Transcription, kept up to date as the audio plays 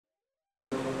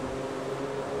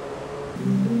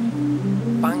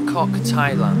Bangkok,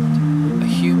 Thailand, a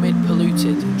humid,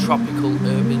 polluted, tropical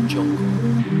urban jungle.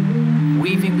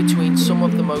 Weaving between some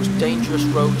of the most dangerous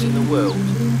roads in the world,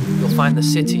 you'll find the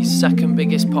city's second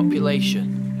biggest population.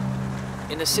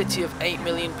 In a city of 8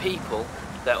 million people,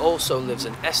 there also lives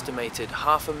an estimated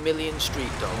 500,000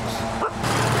 street dogs.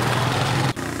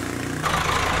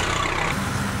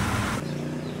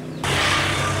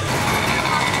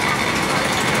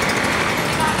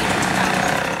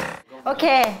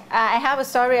 Okay, I have a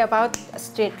story about a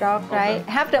street dog, right?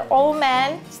 I have the old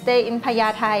man stay in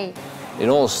Payathai. It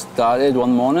all started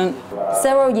one morning.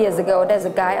 Several years ago, there's a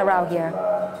guy around here.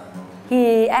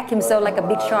 He acts himself like a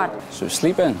big shot. So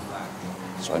sleeping.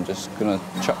 So I'm just gonna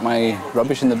chuck my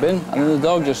rubbish in the bin, and then the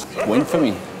dog just went for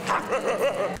me.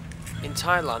 In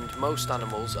Thailand, most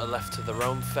animals are left to their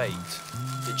own fate.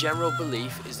 The general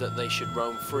belief is that they should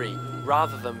roam free,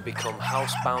 rather than become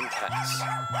housebound pets.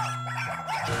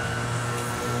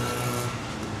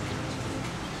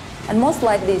 And most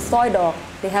likely, Soi Dog,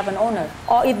 they have an owner.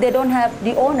 Or if they don't have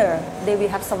the owner, they will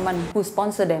have someone who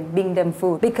sponsor them, bring them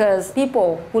food. Because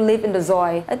people who live in the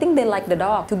Soi, I think they like the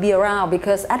dog to be around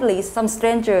because at least some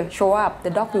stranger show up, the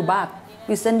dog will bark,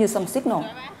 will send you some signal.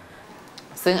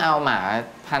 ซึ่งเอาหมา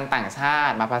พันธุ์ต่างชา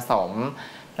ติมาผสม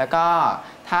แล้วก็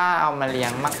ถ้าเอามาเลี้ย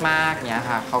งมากๆเนี้ย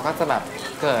ค่ะเขาก็จะแบบ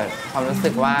เกิดความรู้สึ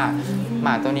กว่าหม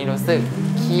าตัวนี้รู้สึก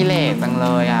ขี้เหร่จังเล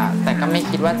ยอ่ะแต่ก็ไม่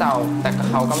คิดว่าจะเอาแต่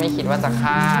เขาก็ไม่คิดว่าจะ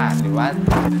ฆ่าหรือว่า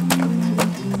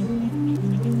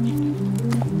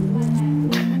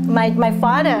My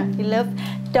father, he loved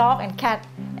dog and cat,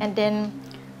 and then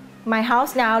my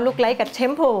house now look like a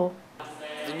temple.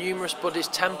 The numerous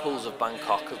Buddhist temples of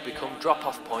Bangkok have become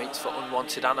drop-off points for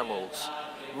unwanted animals.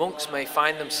 Monks may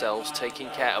find themselves taking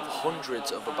care of hundreds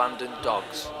of abandoned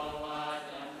dogs.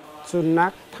 สุนั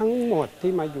ขทั้งหมด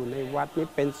ที่มาอยู่ในวัดนี้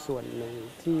เป็นส่วนหนึ่ง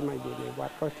ที่มาอยู่ในวั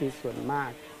ดก็คือส่วนมา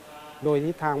กโดย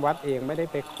ที่ทางวัดเองไม่ได้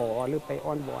ไปขอหรือไป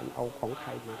อ้อนวอนเอาของใคร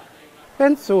มาเป็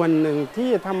นส่วนหนึ่งที่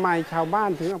ทำไมชาวบ้าน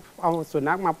ถึงเอาสุ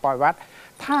นัขมาปล่อยวัด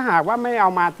ถ้าหากว่าไม่เอา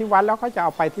มาที่วัดแล้วเขาจะเอ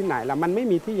าไปที่ไหนล่ะมันไม่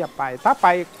มีที่จะไปถ้าไป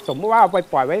สมมติว่าเอาไป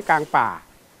ปล่อยไว้กลางป่า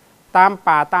ตาม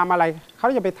ป่าตามอะไรเขา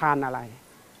จะไปทานอะไร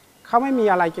เขาไม่มี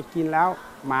อะไรจะกินแล้ว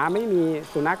หมาไม่มี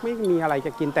สุนัขไม่มีอะไรจ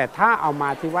ะกินแต่ถ้าเอามา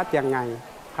ที่วัดยังไง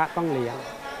พระต้องเลี้ยง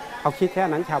เขาคิดแค่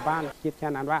นั้นชาวบ้านคิดแค่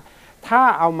นั้นว่าถ้า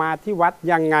เอามาที่วัด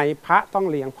ยังไงพระต้อง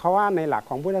เลี้ยงเพราะว่าในหลัก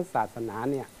ของพุทธศาสนา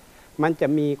เนี่ยมันจะ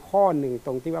มีข้อหนึ่งต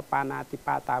รงที่ว่าปาณาติป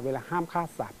าตาเวลาห้ามฆ่า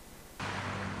สัตว์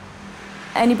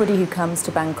Anybody who comes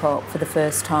to Bangkok for the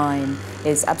first time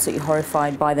is absolutely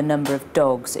horrified by the number of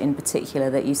dogs in particular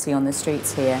that you see on the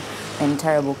streets here in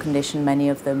terrible condition, many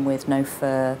of them with no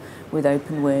fur, with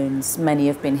open wounds. Many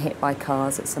have been hit by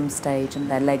cars at some stage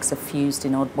and their legs are fused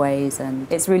in odd ways, and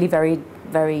it's really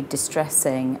very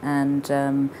distressing, and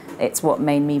it's what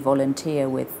made me volunteer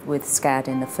with SCAD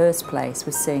in the first place,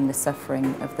 was seeing the suffering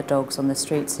of the dogs on the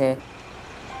streets here.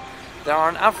 There are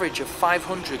an average of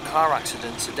 500 car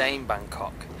accidents a day in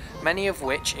Bangkok, many of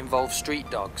which involve street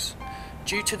dogs.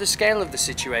 Due to the scale of the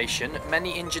situation,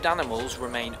 many injured animals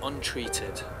remain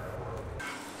untreated.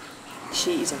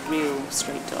 She is a real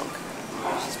street dog.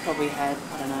 She's probably had,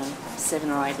 I don't know,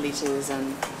 7 or 8 litres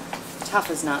and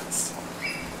tough as nuts.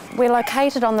 We're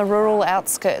located on the rural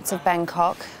outskirts of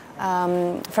Bangkok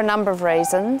for a number of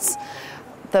reasons.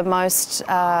 The most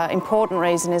important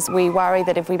reason is we worry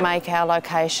that if we make our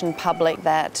location public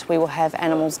that we will have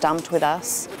animals dumped with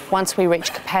us. Once we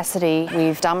reach capacity,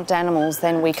 we've dumped animals,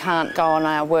 then we can't go on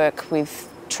our work with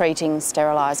treating,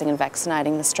 sterilising and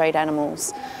vaccinating the street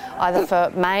animals, either for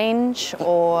mange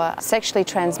or sexually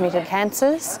transmitted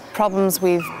cancers. Problems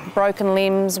with broken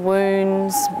limbs,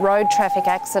 wounds, road traffic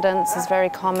accidents is very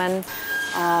common,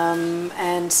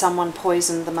 and someone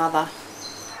poisoned the mother.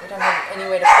 We don't have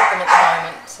anywhere to put them at the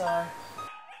moment, so...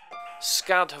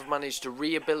 SCAD have managed to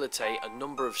rehabilitate a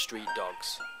number of street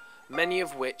dogs, many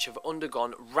of which have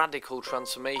undergone radical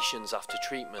transformations after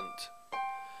treatment.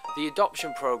 The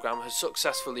adoption programme has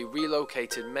successfully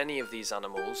relocated many of these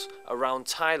animals around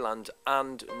Thailand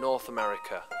and North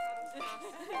America.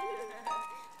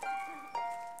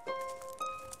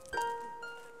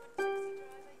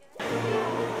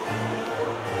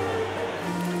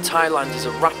 Thailand is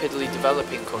a rapidly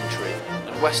developing country,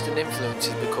 and Western influence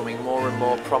is becoming more and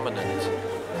more prominent.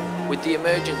 With the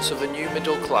emergence of a new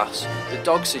middle class, the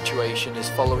dog situation is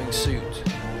following suit.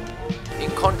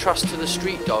 In contrast to the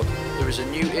street dog, there is a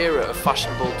new era of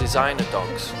fashionable designer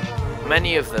dogs.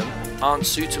 Many of them aren't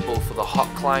suitable for the hot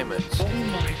climate. Oh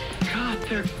my God,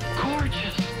 they're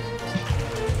gorgeous!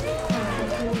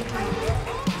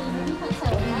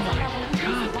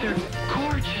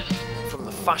 From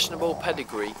the fashionable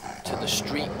pedigree to the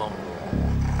street mongrel.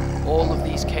 All of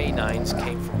these canines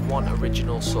came from one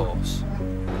original source.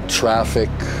 Traffic,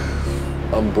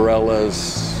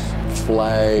 umbrellas,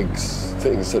 flags,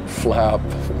 things that flap,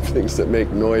 things that make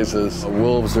noises.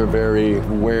 Wolves are very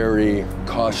wary,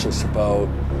 cautious about,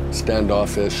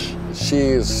 standoffish. She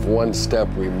is one step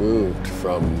removed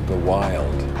from the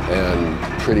wild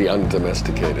and pretty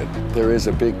undomesticated. There is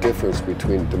a big difference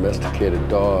between domesticated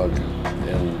dog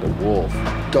and the wolf.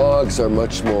 Dogs are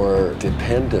much more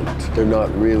dependent. They're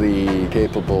not really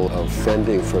capable of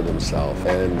fending for themselves.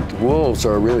 And wolves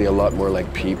are really a lot more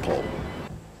like people.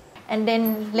 And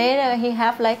then later he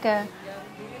have like a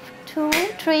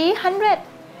 200-300,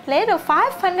 later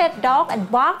 500 dog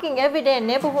and barking every day in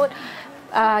neighborhood,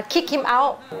 kick him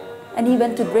out. And he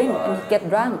went to drink and he get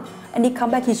drunk. And he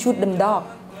come back, he shoot them dog,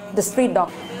 the street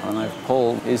dog. And I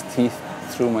pulled his teeth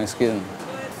through my skin.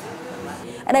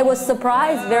 And I was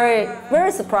surprised, very,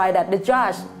 very surprised that the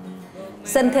judge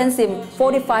sentenced him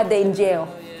 45 days in jail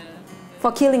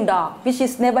for killing dog, which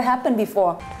has never happened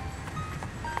before.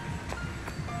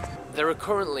 There are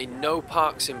currently no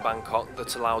parks in Bangkok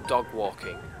that allow dog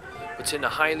walking, but in a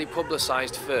highly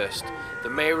publicised first, the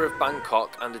Mayor of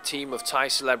Bangkok and a team of Thai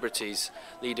celebrities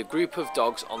lead a group of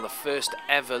dogs on the first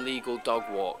ever legal dog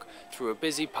walk through a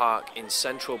busy park in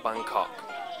central Bangkok.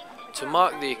 To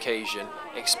mark the occasion,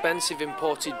 expensive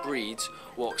imported breeds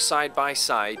walk side by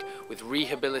side with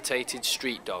rehabilitated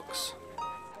street dogs.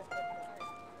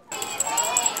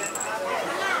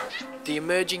 The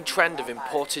emerging trend of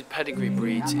imported pedigree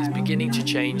breeds is beginning to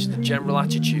change the general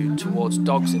attitude towards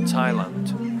dogs in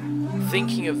Thailand,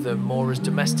 thinking of them more as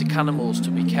domestic animals to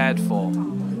be cared for,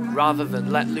 rather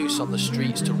than let loose on the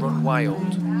streets to run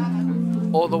wild.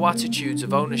 Although attitudes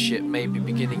of ownership may be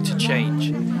beginning to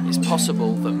change, it's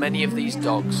possible that many of these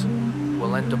dogs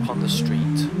will end up on the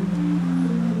street.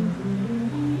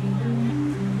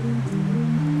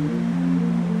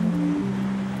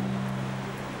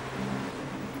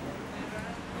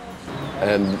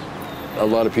 And a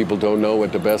lot of people don't know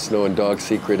what the best known dog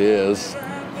secret is.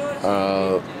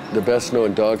 The best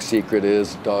known dog secret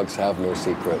is dogs have no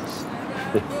secrets.